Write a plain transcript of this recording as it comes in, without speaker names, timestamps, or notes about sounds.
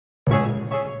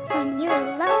you're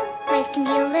alone, life can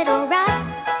be a little rough.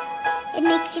 It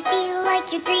makes you feel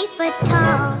like you're 3 foot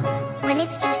tall. When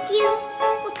it's just you,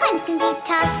 well, times can be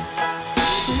tough.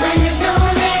 When there's no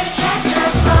one there to catch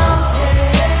or fall.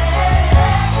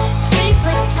 3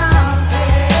 foot tall.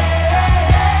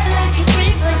 Like you're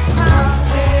 3 foot tall.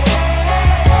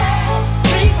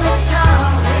 3 foot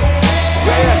tall.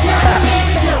 When there's no one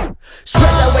there to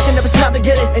Stress out, waking up, it's time to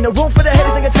get it. Ain't no room for the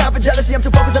haters, ain't got time for jealousy. I'm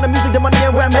too focused on the music, the money,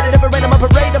 and where I'm headed. If it rain on my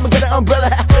parade, I'ma get an umbrella.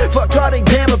 Fuck all they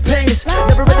damn opinions.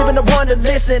 Never really been the one to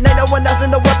listen. Ain't no one else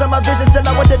in the world's on my vision. Still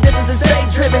I want the distance and stay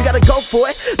driven. Gotta go for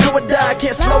it, do or die.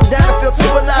 Can't slow down, I feel too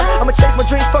alive. I'ma chase my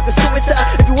dreams, fuck a suicide.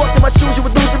 If you walked in my shoes, you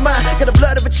would lose your mind. Got the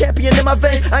blood of a champion in my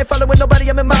veins. I ain't following nobody,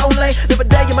 I'm in my own lane. Live a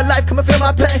day in my life, come and feel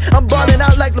my pain. I'm balling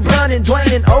out like LeBron and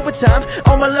Dwayne. In overtime,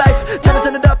 all my life, time to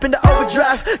turn it up into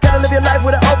overdrive. Gotta live your life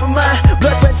with an open mind.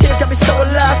 Blood, sweat, tears got me so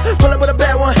alive. Pull up with a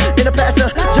bad one, then a passer.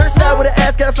 Jerk side with an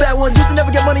ass, got a flat one. Used to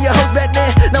never get money, your hoes back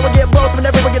then. Now I get both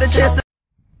whenever I get a chance to.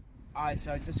 Alright,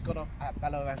 so I just got off at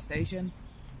Ballarat station.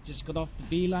 Just got off the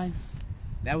B line.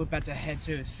 Now we're about to head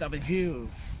to Southern Hill.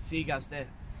 See you guys there.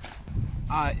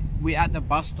 We're at the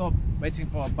bus stop, waiting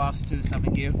for a bus to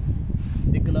Southern Hill.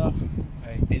 Nicola,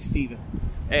 hey, and Steven.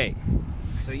 Hey.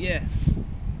 So yeah,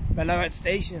 Ballarat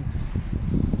station.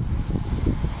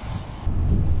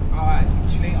 Alright,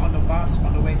 chilling on the bus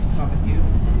on the way to Southern Hill.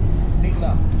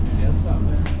 Nicola, yeah, what's up,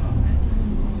 man?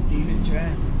 Steven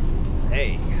Tran.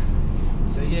 Hey.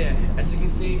 So yeah, as you can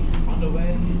see on the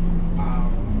way,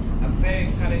 I'm very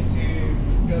excited to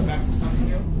go back to Southern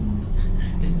Hill.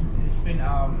 It's been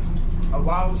a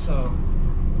while, so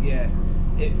yeah,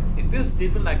 it feels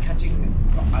different, like catching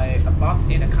a bus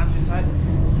in the countryside,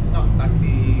 not like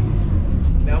the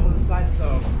Melbourne side.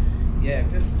 So yeah, it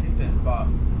feels different, but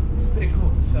it's pretty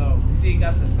cool. So we'll see you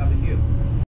guys at Southern Hill.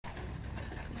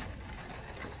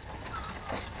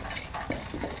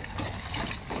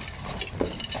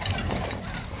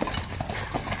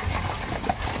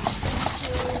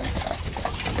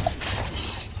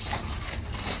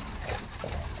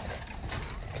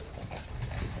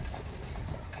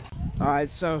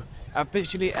 Alright, so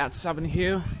officially at Southern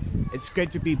Hill. It's great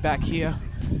to be back here,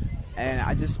 and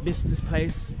I just missed this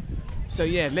place. So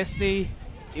yeah, let's see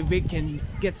if we can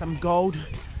get some gold.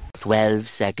 12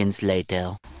 seconds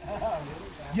later.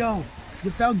 Yo,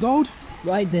 you found gold?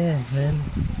 Right there, man.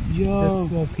 Yo, just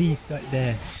small piece right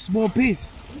there. Small piece.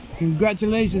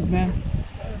 Congratulations, man.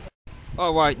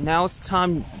 Alright, now it's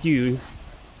time you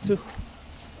to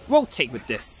rotate with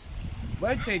this.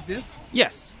 Rotate this?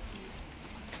 Yes.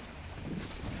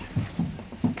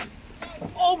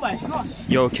 Oh my gosh!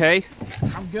 You okay?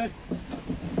 I'm good.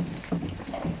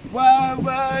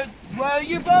 Well,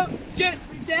 you both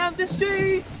gently down the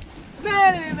street.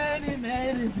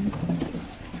 Many.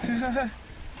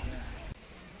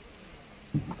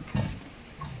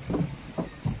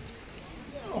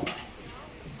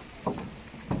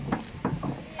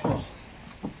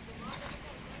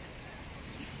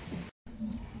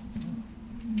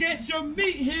 Get your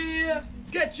meat here!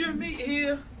 Get your meat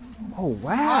here! Oh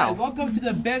wow! Hi, welcome to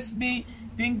the best meat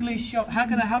Dingley shop. How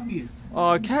can I help you?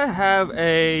 Can I have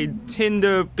a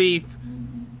tender beef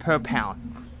per pound?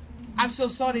 I'm so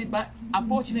sorry, but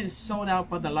unfortunately it's sold out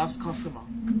by the last customer.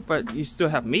 But you still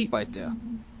have meat right there.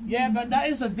 Yeah, but that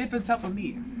is a different type of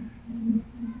meat.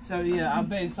 So yeah, I'm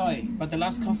very sorry, but the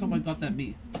last customer got that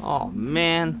meat. Oh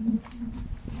man.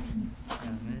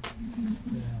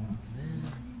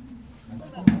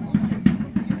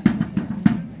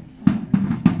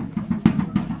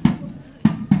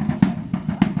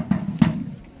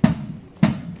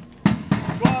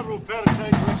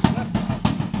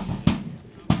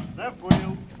 Left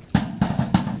wheel.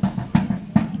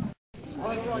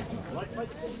 Right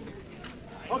face.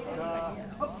 Hook up.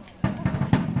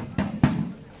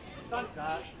 Stunt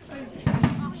that.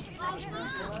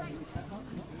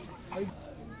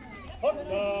 Hook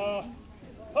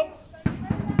hop.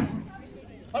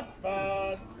 Hot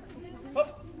bad. Hop.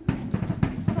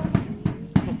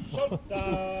 Shot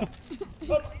hop.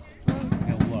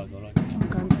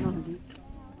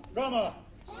 Drummer,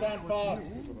 stand fast.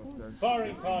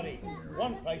 Firing party,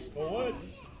 one place forward,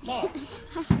 march.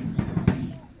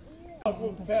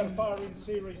 We'll prepare a firing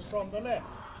series from the left.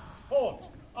 Port,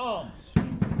 arms.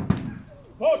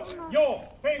 Put your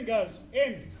fingers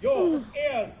in your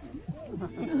ears.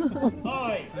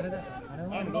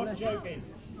 I'm not joking.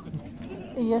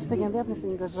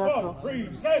 Stop,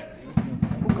 preset.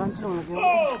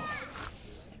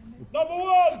 Number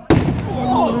one.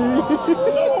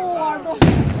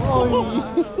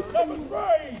 Number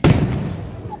three.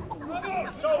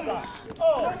 Shoulder.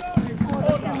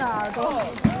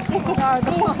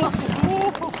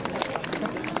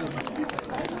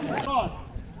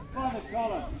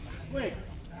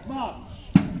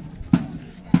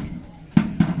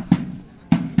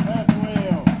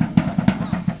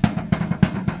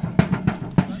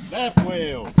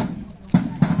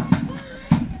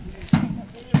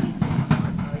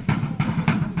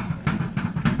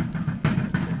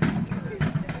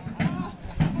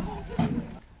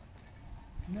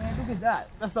 that.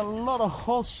 That's a lot of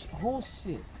horse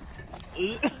shit.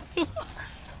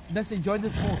 Let's enjoy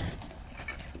this horse.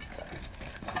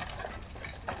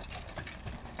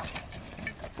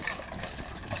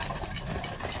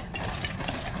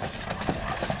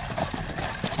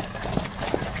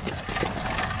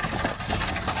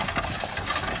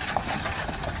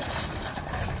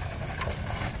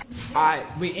 Alright,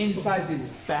 we're inside this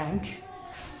bank.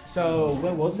 So,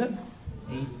 when was it?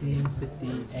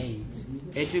 1858.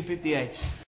 1858.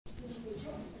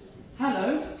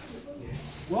 Hello.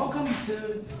 Yes. Welcome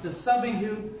to the Southern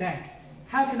Hill Bank.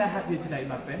 How can I help you today,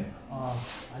 my friend? I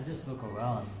just look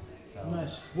around. So.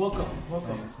 Nice. Welcome.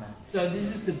 Thanks, man. So this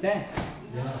is the bank.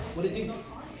 Yeah. What do you think?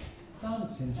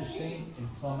 Sounds interesting.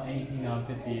 It's from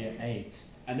 1858.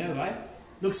 I know, right?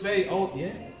 Looks very old,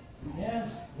 yeah?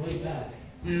 Yes, way back.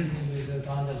 Mm-hmm. We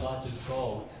found the largest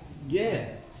gold.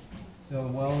 Yeah. So,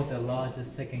 well, the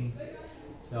largest second,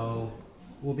 so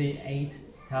will be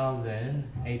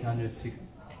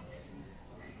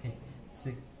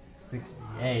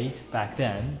 8,868 back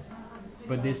then.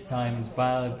 But this time,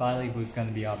 Ballarat was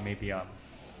gonna be up, maybe up.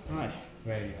 Right.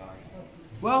 Very high.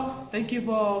 Well, thank you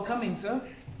for coming, sir.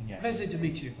 Yeah. Pleasure to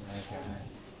meet you. Pleasure, man.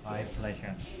 My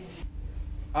pleasure.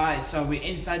 Alright, so we're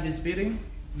inside this building.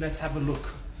 Let's have a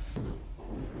look.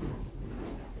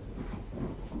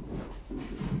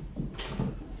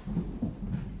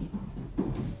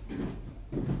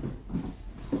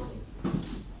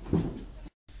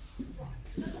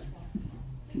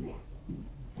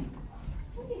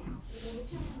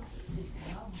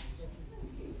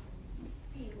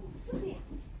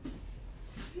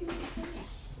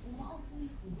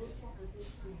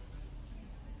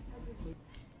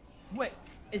 Wait,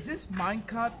 is this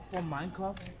minecart from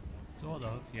Minecraft? Sort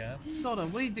of, yeah. Sort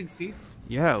of. What do you think, Steve?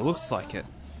 Yeah, it looks like it.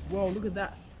 Whoa, look at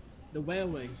that. The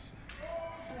railways.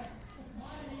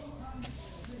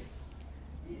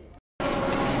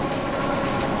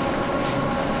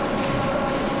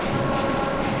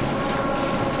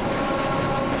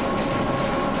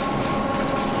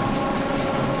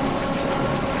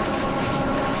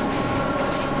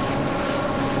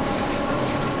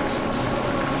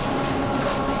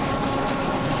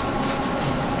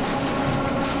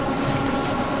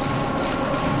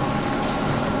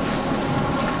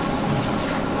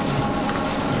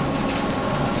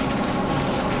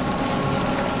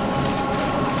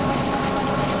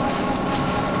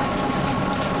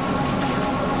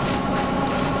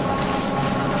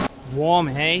 Warm,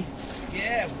 hey?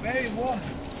 Yeah, very warm.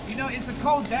 You know, it's a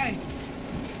cold day.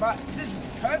 But this is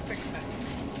perfect, man.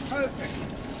 Perfect.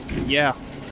 Yeah.